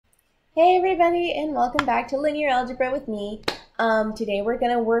Hey everybody, and welcome back to Linear Algebra with me. Today we're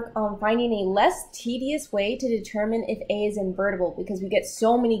going to work on finding a less tedious way to determine if A is invertible, because we get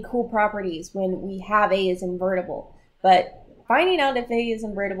so many cool properties when we have A is invertible. But finding out if A is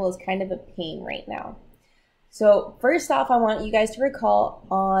invertible is kind of a pain right now. So first off, I want you guys to recall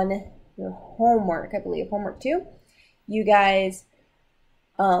on your homework, I believe homework 2, you guys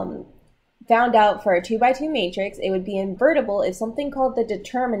found out for a 2 by 2 matrix, it would be invertible if something called the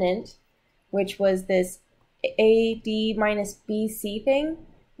determinant, which was this AD minus BC thing,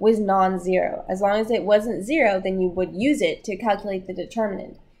 was non-zero. As long as it wasn't zero, then you would use it to calculate the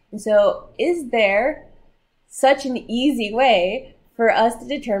determinant. And so is there such an easy way for us to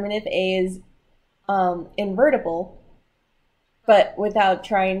determine if A is invertible, but without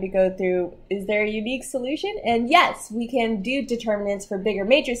trying to go through, is there a unique solution? And yes, we can do determinants for bigger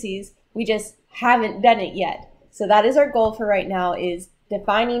matrices. We just haven't done it yet. So that is our goal for right now, is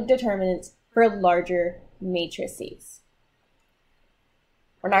defining determinants for larger matrices.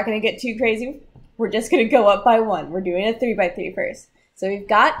 We're not going to get too crazy. We're just going to go up by one. We're doing a 3 by 3 first. So we've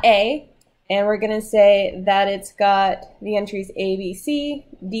got A, and we're going to say that it's got the entries A, B, C,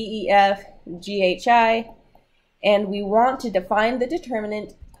 D, E, F, G, H, I, and we want to define the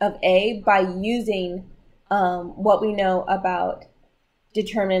determinant of A by using what we know about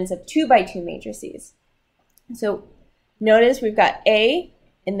determinants of 2 by 2 matrices. So notice we've got A,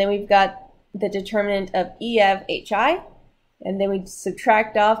 and then we've got the determinant of EF, HI, and then we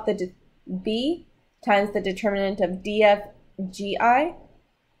subtract off the B times the determinant of DF, GI,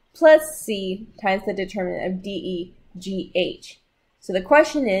 plus C times the determinant of DE, GH. So the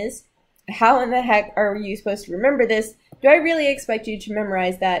question is, how in the heck are you supposed to remember this? Do I really expect you to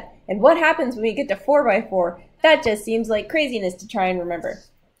memorize that? And what happens when we get to 4 by 4? That just seems like craziness to try and remember.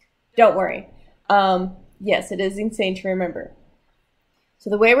 Don't worry. Yes, it is insane to remember. So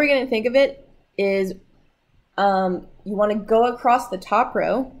the way we're going to think of it is you want to go across the top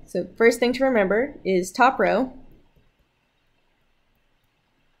row. So first thing to remember is top row,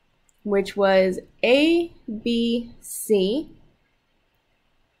 which was A, B, C,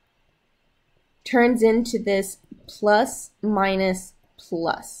 turns into this plus minus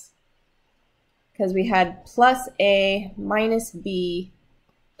plus, because we had plus A minus B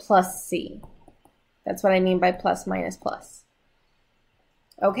plus C. That's what I mean by plus minus plus.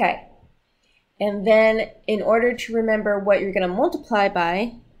 Okay, and then in order to remember what you're going to multiply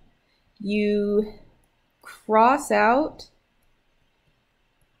by, you cross out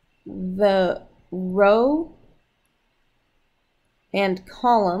the row and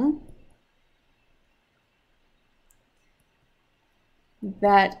column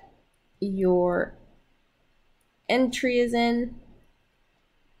that your entry is in,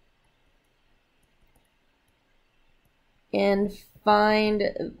 and find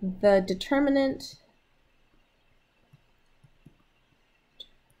the determinant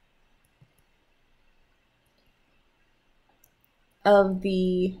of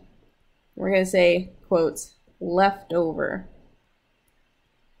the, we're going to say, quotes, leftover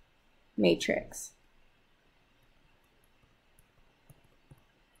matrix.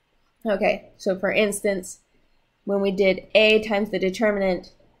 Okay, so for instance, when we did A times the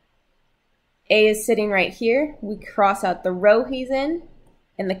determinant, A is sitting right here. We cross out the row he's in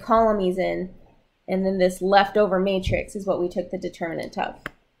and the column he's in, and then this leftover matrix is what we took the determinant of.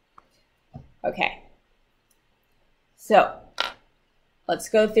 Okay, so let's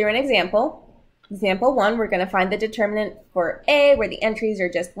go through an example. Example 1, we're going to find the determinant for A where the entries are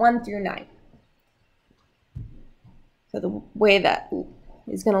just 1 through 9. So the way that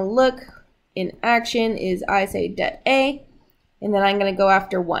is going to look in action is I say det A, and then I'm going to go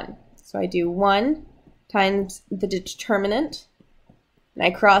after 1. So I do 1 times the determinant, and I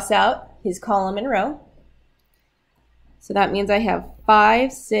cross out his column and row. So that means I have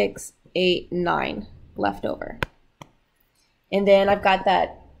 5, 6, 8, 9 left over. And then I've got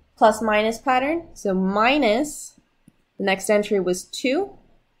that plus minus pattern. So minus, the next entry was 2.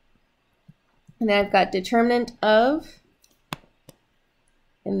 And then I've got determinant of,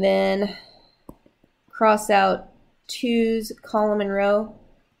 and then cross out 2's column and row.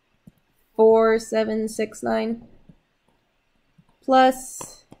 4, 7, 6, 9,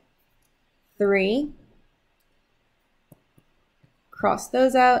 plus 3. Cross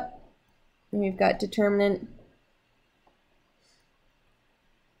those out, and we've got determinant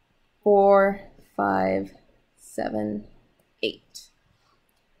 4, 5, 7, 8.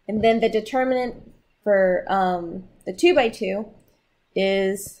 And then the determinant for the 2 by 2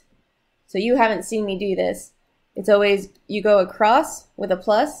 is, so you haven't seen me do this, it's always you go across with a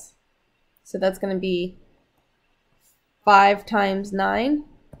plus. So that's going to be 5 times 9.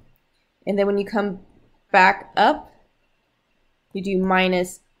 And then when you come back up, you do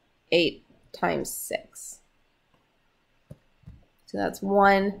minus 8 times 6. So that's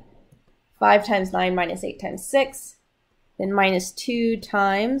 1. 5 times 9 minus 8 times 6. Then minus 2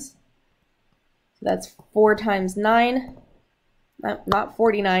 times, so that's 4 times 9. Not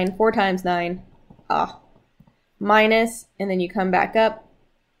 49, 4 times 9. Minus, and then you come back up,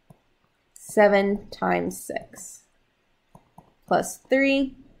 7 times 6. Plus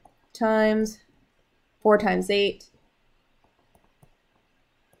 3 times 4 times 8.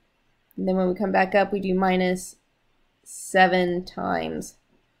 And then when we come back up, we do minus 7 times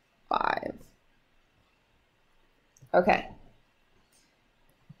 5. Okay.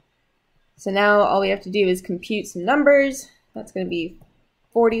 So now all we have to do is compute some numbers. That's going to be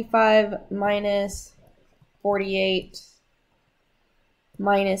 45 minus 48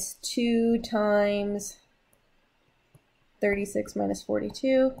 minus 2 times 36 minus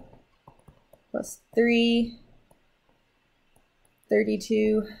 42 plus 3,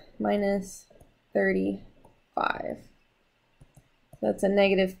 32 minus 35. That's a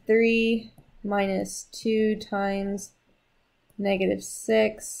negative 3 minus 2 times negative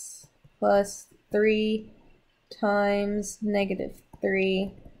 6 plus 3 times negative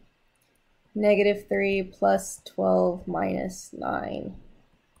 3. Negative 3 plus 12 minus 9.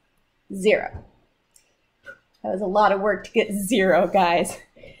 0. That was a lot of work to get 0, guys.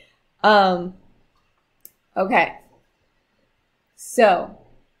 Okay. So,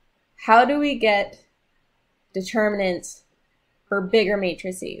 how do we get determinants for bigger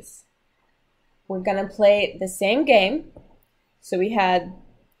matrices? We're going to play the same game. So we had,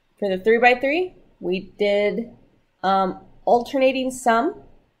 for the 3 by 3, we did alternating sum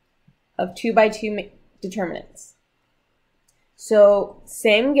of 2 by 2 determinants. So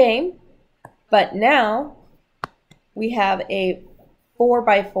same game, but now we have a 4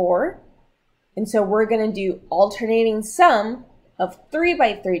 by 4, and so we're going to do alternating sum of 3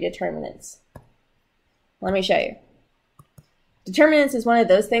 by 3 determinants. Let me show you. Determinants is one of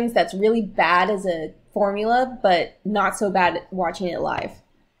those things that's really bad as a formula, but not so bad at watching it live.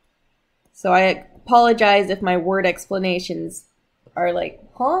 So I apologize if my word explanations are like,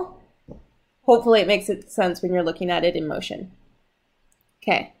 huh? Hopefully it makes sense when you're looking at it in motion.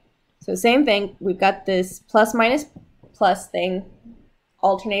 Okay, so same thing. We've got this plus minus plus thing,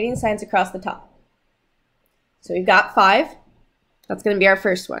 alternating signs across the top. So we've got 5. That's going to be our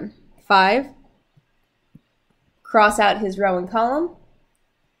first one. 5. Cross out his row and column.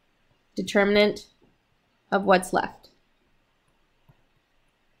 Determinant of what's left.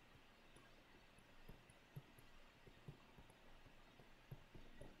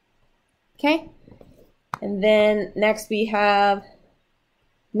 Okay, and then next we have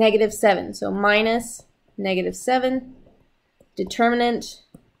negative 7. So minus negative 7, determinant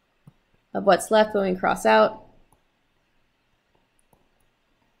of what's left when we cross out.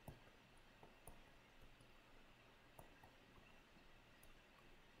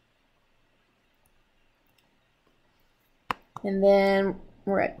 And then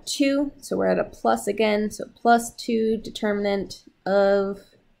we're at 2, so we're at a plus again. So plus 2, determinant of,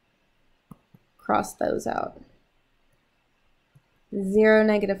 cross those out. 0,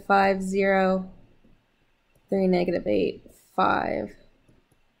 negative 5, 0, 3, negative 8, 5.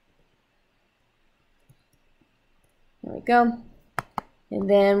 There we go. And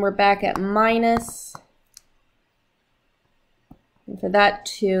then we're back at minus. And for that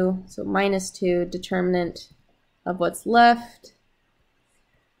 2, so minus 2, determinant of what's left.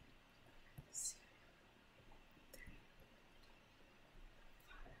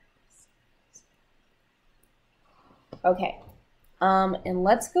 Okay, and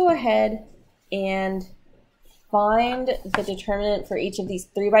let's go ahead and find the determinant for each of these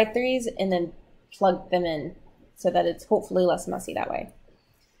 3 by 3s and then plug them in so that it's hopefully less messy that way.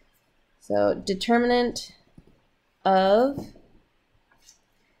 So determinant of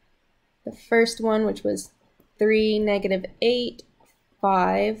the first one, which was 3, negative 8,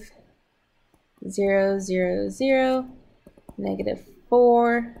 5, 0, 0, 0, negative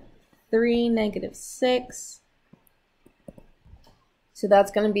 4, 3, negative 6. So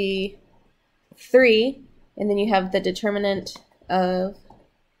that's going to be 3, and then you have the determinant of,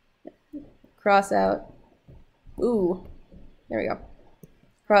 cross out, ooh, there we go,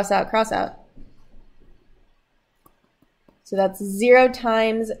 cross out, cross out. So that's 0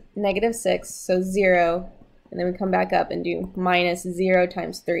 times negative 6, so 0, and then we come back up and do minus 0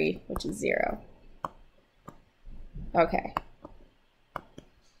 times 3, which is 0. Okay.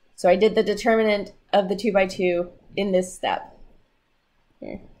 So I did the determinant of the 2 by 2 in this step.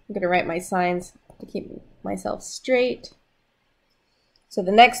 Here, I'm going to write my signs to keep myself straight. So the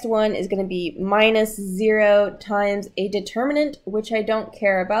next one is going to be minus 0 times a determinant, which I don't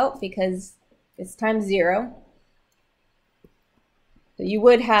care about because it's times 0. So you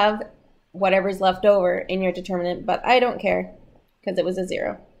would have whatever's left over in your determinant, but I don't care because it was a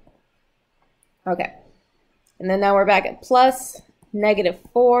 0. Okay. And then now we're back at plus negative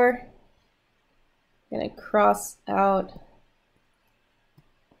 4. I'm going to cross out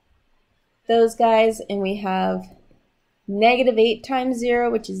those guys, and we have negative 8 times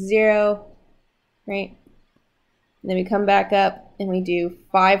 0, which is 0, right? And then we come back up and we do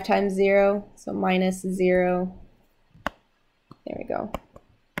 5 times 0, so minus 0. There we go.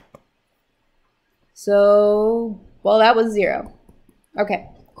 So, well, that was 0. Okay,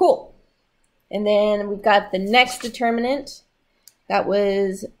 cool. And then we've got the next determinant. That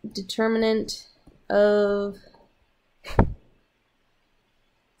was determinant of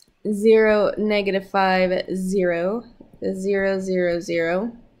 0, negative 5, 0. 0, 0,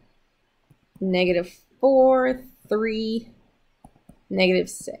 0, negative 4, 3, negative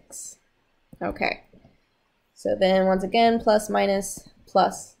 6. Okay. So then once again, plus, minus,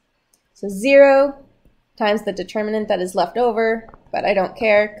 plus. So 0 times the determinant that is left over, but I don't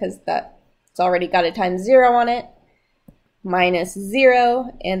care because it's already got a times 0 on it, minus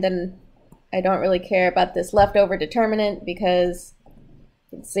 0, and then I don't really care about this leftover determinant because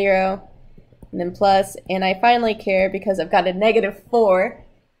it's 0. And then plus, and I finally care because I've got a negative 4.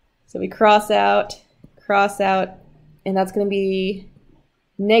 So we cross out, and that's going to be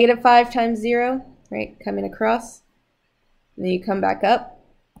negative 5 times 0, right? Coming across. And then you come back up,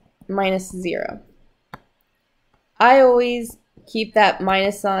 minus 0. I always keep that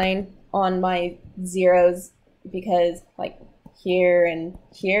minus sign on my zeros because, like, here and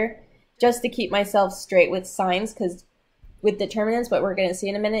here, just to keep myself straight with signs, because with determinants, what we're going to see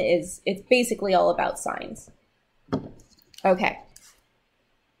in a minute is it's basically all about signs. Okay.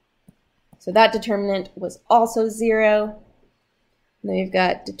 So that determinant was also 0. And then we've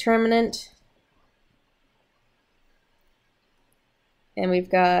got determinant. And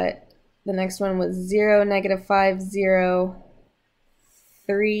we've got the next one was 0, negative 5, 0,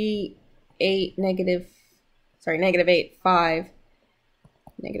 3, 8, negative 8, 5,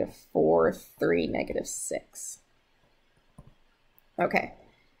 negative 4, 3, negative 6. Okay,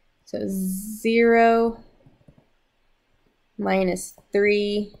 so 0 minus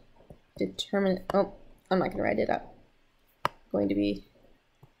 3 determinant. Oh, I'm not going to write it up. I'm going to be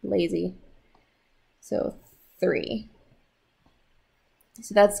lazy. So 3.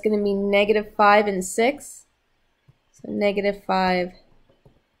 So that's going to be negative 5 and 6. So negative 5,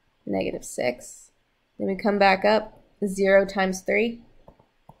 negative 6. Then we come back up. 0 times 3,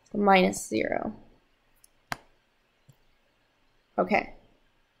 so minus 0. Okay,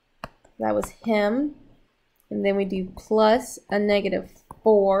 that was him. And then we do plus a negative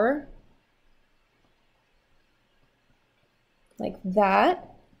 4, like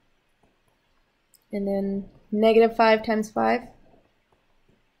that. And then negative 5 times 5. And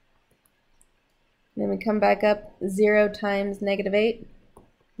then we come back up, 0 times negative 8,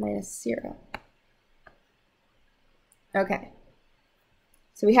 minus 0. Okay,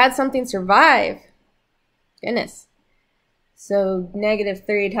 so we had something survive. Goodness. So negative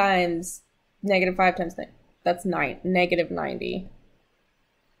 3 times negative 5 times 9, that's negative 90.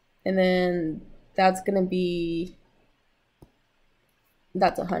 And then that's going to be,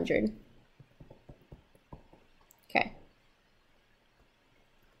 that's 100. Okay.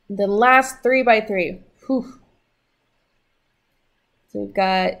 The last 3 by 3. Whew. So we've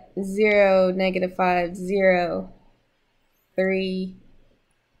got 0, negative 5, 0, 3,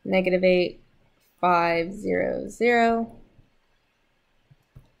 negative 8, 5, 0, 0.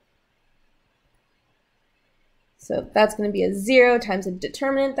 So that's going to be a 0 times a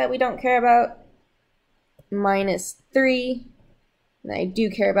determinant that we don't care about, minus 3, and I do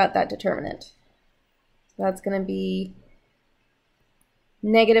care about that determinant. So that's going to be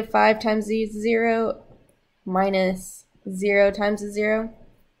negative 5 times the 0, minus 0 times the 0.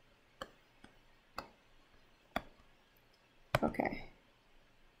 Okay.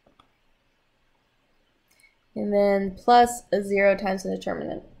 And then plus a 0 times the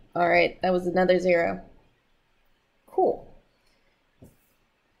determinant. All right, that was another 0. Cool.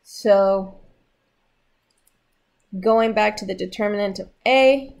 So going back to the determinant of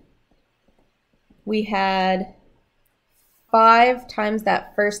A, we had 5 times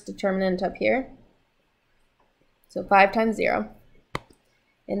that first determinant up here. So 5 times 0.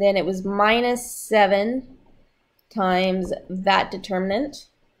 And then it was minus 7 times that determinant,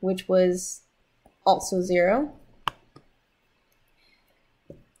 which was also 0.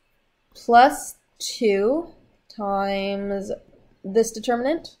 Plus 2 times this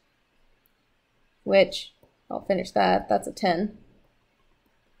determinant, which I'll finish that. That's a 10.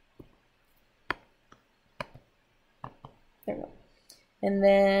 There we go. And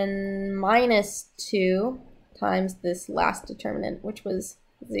then minus 2 times this last determinant, which was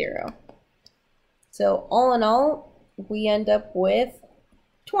 0. So all in all, we end up with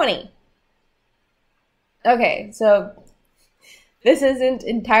 20. Okay, so this isn't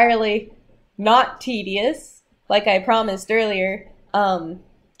entirely not tedious, like I promised earlier.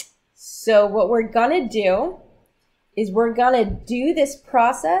 So what we're gonna do is we're gonna do this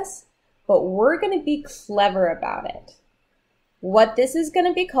process, but we're gonna be clever about it. What this is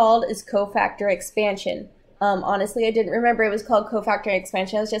gonna be called is cofactor expansion. Honestly, I didn't remember it was called cofactor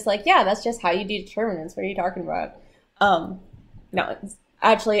expansion. I was just like, yeah, that's just how you do determinants. What are you talking about? No, it's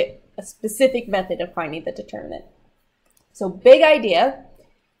actually a specific method of finding the determinant. So big idea,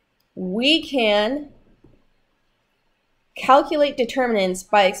 we can calculate determinants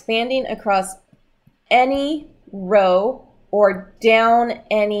by expanding across any row or down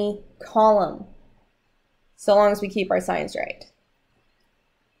any column, so long as we keep our signs right.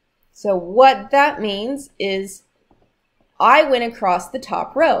 So what that means is I went across the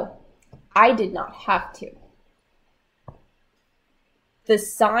top row. I did not have to. The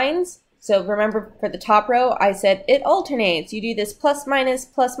signs, so remember for the top row, I said it alternates. You do this plus minus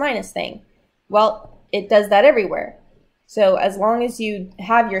thing. Well, it does that everywhere. So as long as you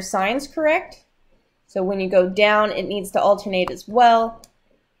have your signs correct, so when you go down, it needs to alternate as well.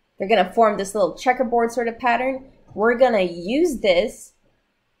 They're going to form this little checkerboard sort of pattern. We're going to use this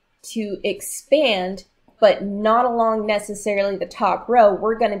to expand, but not along necessarily the top row.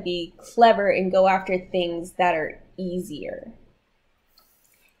 We're going to be clever and go after things that are easier.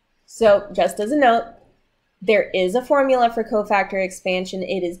 So just as a note, there is a formula for cofactor expansion.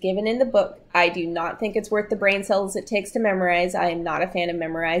 It is given in the book. I do not think it's worth the brain cells it takes to memorize. I am not a fan of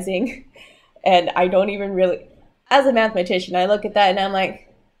memorizing. And I don't even really, as a mathematician, I look at that and I'm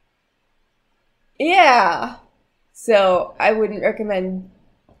like, yeah. So I wouldn't recommend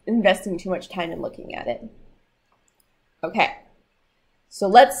investing too much time in looking at it. Okay. So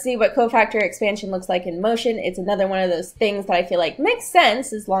let's see what cofactor expansion looks like in motion. It's another one of those things that I feel like makes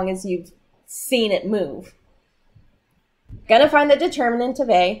sense as long as you've seen it move. Gonna find the determinant of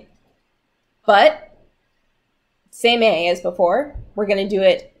A, but same A as before. We're gonna do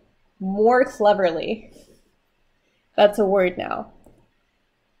it more cleverly. That's a word now.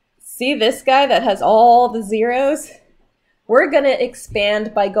 See this guy that has all the zeros? We're gonna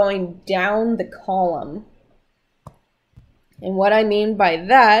expand by going down the column. And what I mean by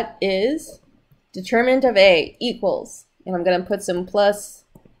that is determinant of A equals, and I'm going to put some plus,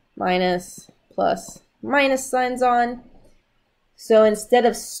 minus signs on. So instead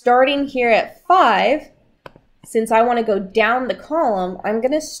of starting here at 5, since I want to go down the column, I'm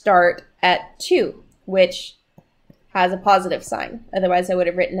going to start at 2, which has a positive sign. Otherwise, I would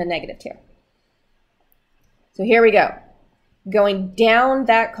have written a negative 2. So here we go. Going down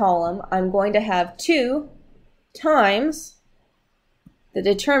that column, I'm going to have 2 times the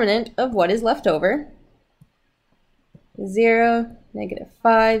determinant of what is left over. 0, negative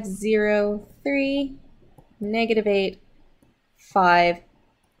 5, 0, 3, negative 8, 5,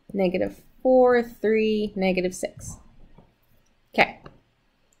 negative 4, 3, negative 6. Okay.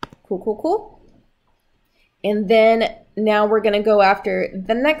 Cool. And then now we're going to go after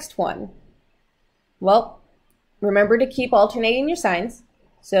the next one. Well, remember to keep alternating your signs.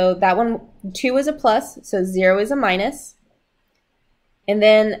 So that one, 2 is a plus, so 0 is a minus. And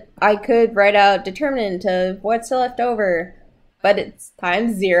then I could write out determinant of what's left over, but it's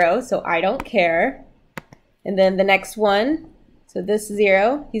times 0, so I don't care. And then the next one, so this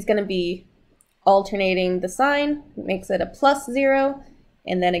 0, he's going to be alternating the sign, makes it a plus 0.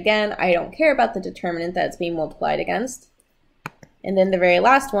 And then again, I don't care about the determinant that's being multiplied against. And then the very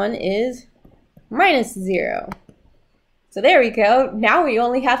last one is minus 0. So there we go. Now we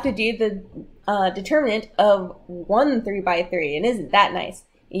only have to do the determinant of 1 3×3, and isn't that nice?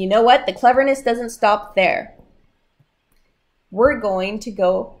 And you know what? The cleverness doesn't stop there. We're going to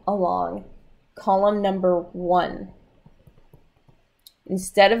go along column number 1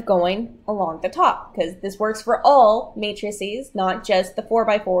 instead of going along the top, because this works for all matrices, not just the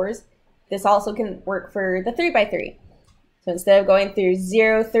 4×4s. This also can work for the 3×3. So instead of going through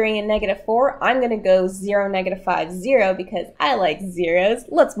 0, 3, and negative 4, I'm going to go 0, negative 5, 0 because I like zeros.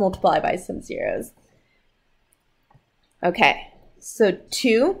 Let's multiply by some zeros. Okay, so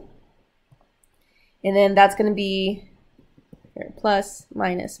 2. And then that's going to be plus,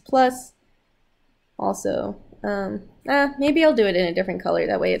 minus, plus. Also, maybe I'll do it in a different color.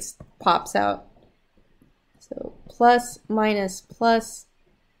 That way it pops out. So plus, minus, plus,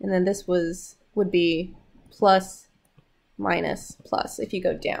 and then this would be plus, minus, plus if you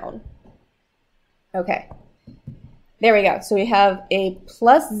go down. Okay, there we go. So we have a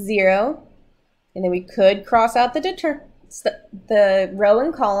plus 0, and then we could cross out the row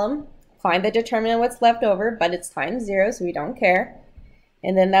and column, find the determinant of what's left over, but it's times 0, so we don't care.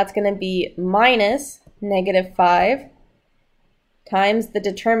 And then that's going to be minus -5 times the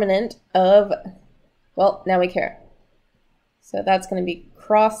determinant of, well, now we care. So that's going to be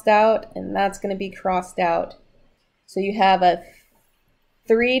crossed out, and that's going to be crossed out. So you have a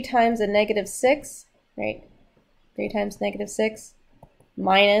 3 times a -6, right? 3 times -6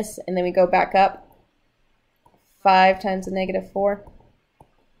 minus, and then we go back up, 5 times a -4.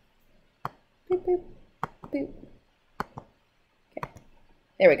 Boop, boop, boop. Okay,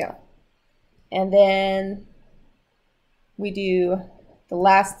 there we go. And then we do the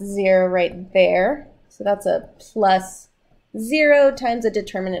last 0 right there. So that's a plus 0 times a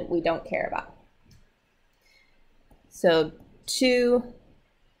determinant we don't care about. So 2,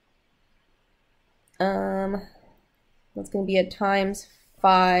 that's going to be a times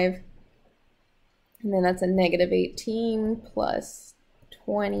 5, and then that's a -18 plus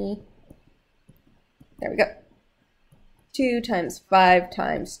 20. There we go. 2 times 5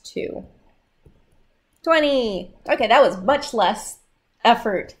 times 2. 20. Okay, that was much less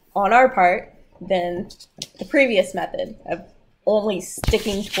effort on our part than the previous method of only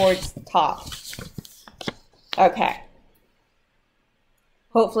sticking towards the top. Okay.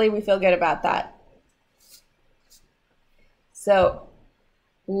 Hopefully we feel good about that. So,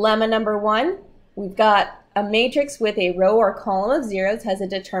 lemma number 1, we've got a matrix with a row or column of zeros, has a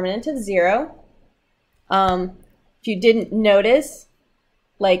determinant of 0. If you didn't notice,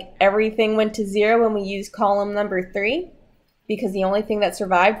 like everything went to 0 when we used column number 3, because the only thing that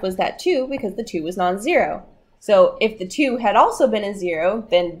survived was that 2, because the 2 was non-zero. So if the 2 had also been a 0,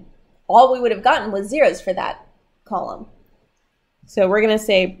 then all we would have gotten was zeros for that column. So we're going to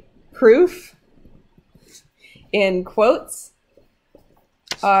say proof in quotes.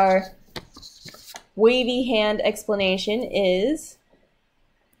 Our wavy hand explanation is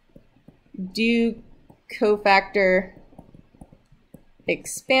do cofactor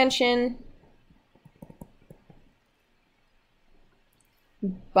expansion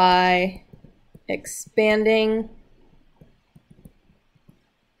by expanding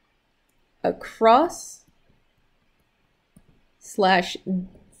across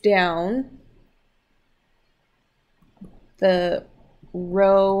 / down the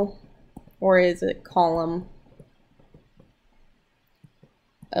row, or is it column,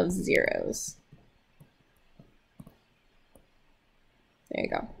 of zeros. There you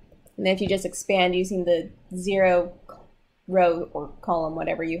go. And then if you just expand using the 0 row or column,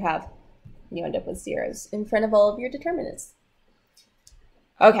 whatever you have, you end up with zeros in front of all of your determinants.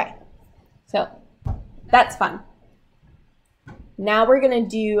 Okay, so that's fun. Now we're going to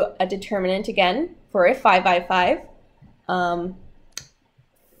do a determinant again for a 5 by 5,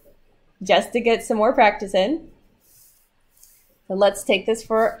 just to get some more practice in. So let's take this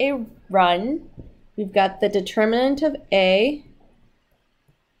for a run. We've got the determinant of A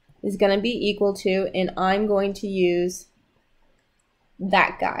is going to be equal to, and I'm going to use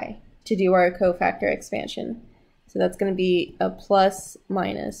that guy to do our cofactor expansion. So that's going to be a plus,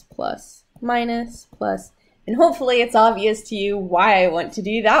 minus, plus, minus, plus, and hopefully it's obvious to you why I want to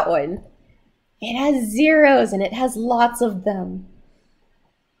do that one. It has zeros and it has lots of them.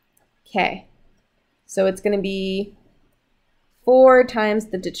 Okay, so it's going to be 4 times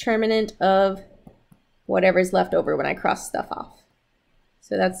the determinant of whatever's left over when I cross stuff off.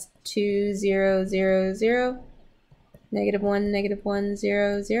 So that's 2, 0, 0, 0, -1, -1,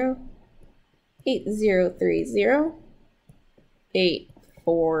 0, 0, 8, 0, 3, 0, 8,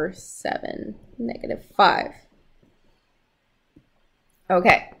 4, 7, -5.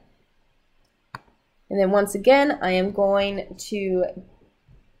 Okay. And then once again, I am going to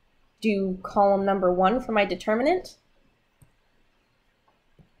do column number 1 for my determinant.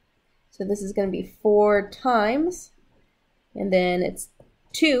 So this is going to be 4 times, and then it's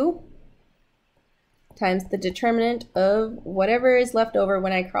 2 times the determinant of whatever is left over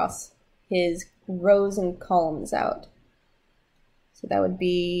when I cross his rows and columns out. So that would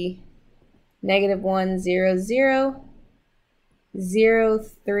be -1, 0, 0, 0,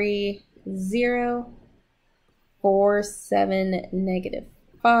 3, 0, 4, 7,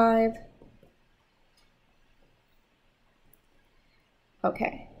 -5.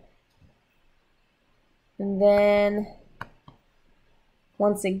 Okay. And then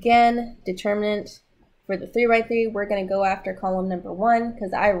once again, determinant for the 3 by 3, we're going to go after column number 1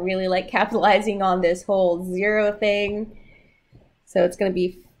 because I really like capitalizing on this whole 0 thing. So it's going to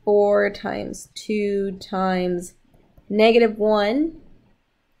be 4 times 2 times -1,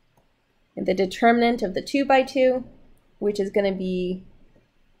 and the determinant of the 2 by 2, which is going to be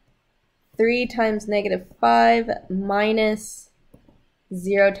 3 times -5 minus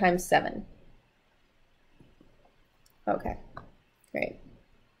 0 times 7. Okay, great.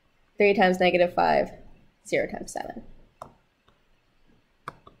 3 times -5, 0 times 7.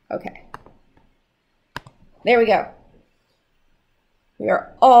 Okay. There we go. We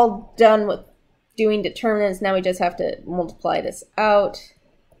are all done with doing determinants. Now we just have to multiply this out,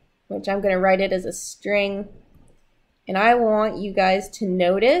 which I'm going to write it as a string. And I want you guys to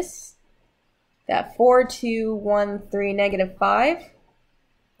notice that 4, 2, 1, 3, -5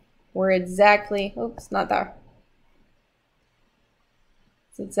 were exactly, oops, not there.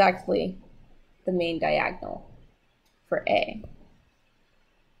 It's exactly the main diagonal for A.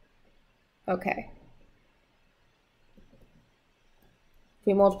 Okay. If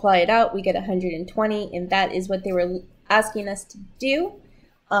we multiply it out, we get 120, and that is what they were asking us to do.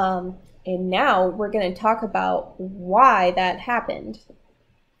 And now we're going to talk about why that happened.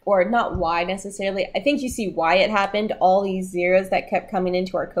 Or not why necessarily. I think you see why it happened. All these zeros that kept coming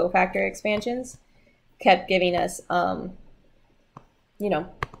into our cofactor expansions kept giving us, you know,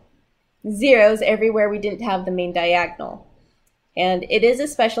 zeros everywhere we didn't have the main diagonal. And it is a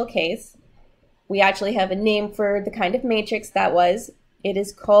special case. We actually have a name for the kind of matrix that was. It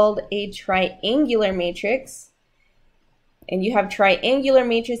is called a triangular matrix. And you have triangular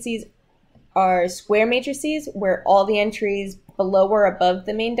matrices are square matrices where all the entries below or above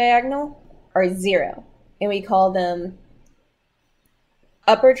the main diagonal are 0. And we call them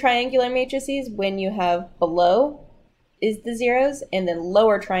upper triangular matrices when you have below is the zeros, and then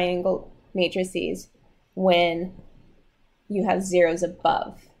lower triangle matrices when you have zeros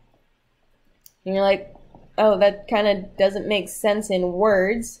above. And you're like, oh, that kind of doesn't make sense in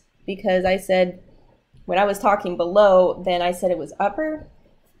words, because I said, when I was talking below, then I said it was upper.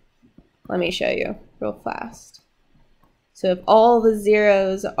 Let me show you real fast. So if all the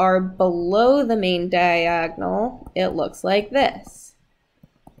zeros are below the main diagonal, it looks like this.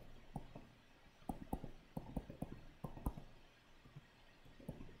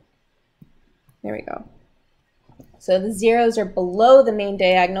 There we go. So the zeros are below the main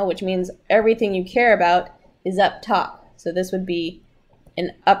diagonal, which means everything you care about is up top. So this would be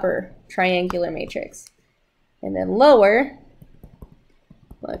an upper triangular matrix. And then lower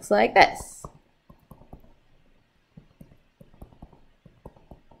looks like this.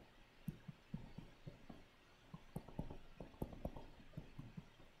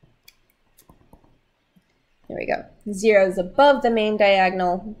 There we go. Zeros above the main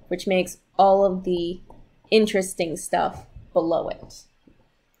diagonal, which makes all of the interesting stuff below it.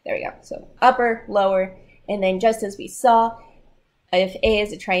 There we go. So upper, lower, and then just as we saw, if A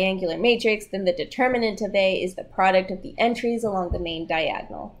is a triangular matrix, then the determinant of A is the product of the entries along the main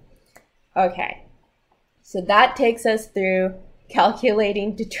diagonal. Okay, so that takes us through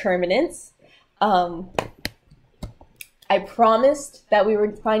calculating determinants. I promised that we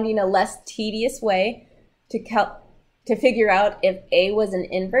were finding a less tedious way to figure out if A was an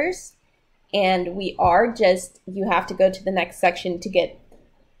inverse, and we are. Just you have to go to the next section to get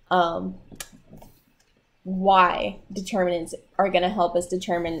why determinants are going to help us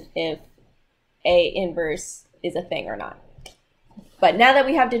determine if A inverse is a thing or not. But now that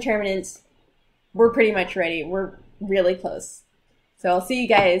we have determinants, we're pretty much ready. We're really close. So I'll see you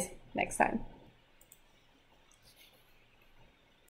guys next time.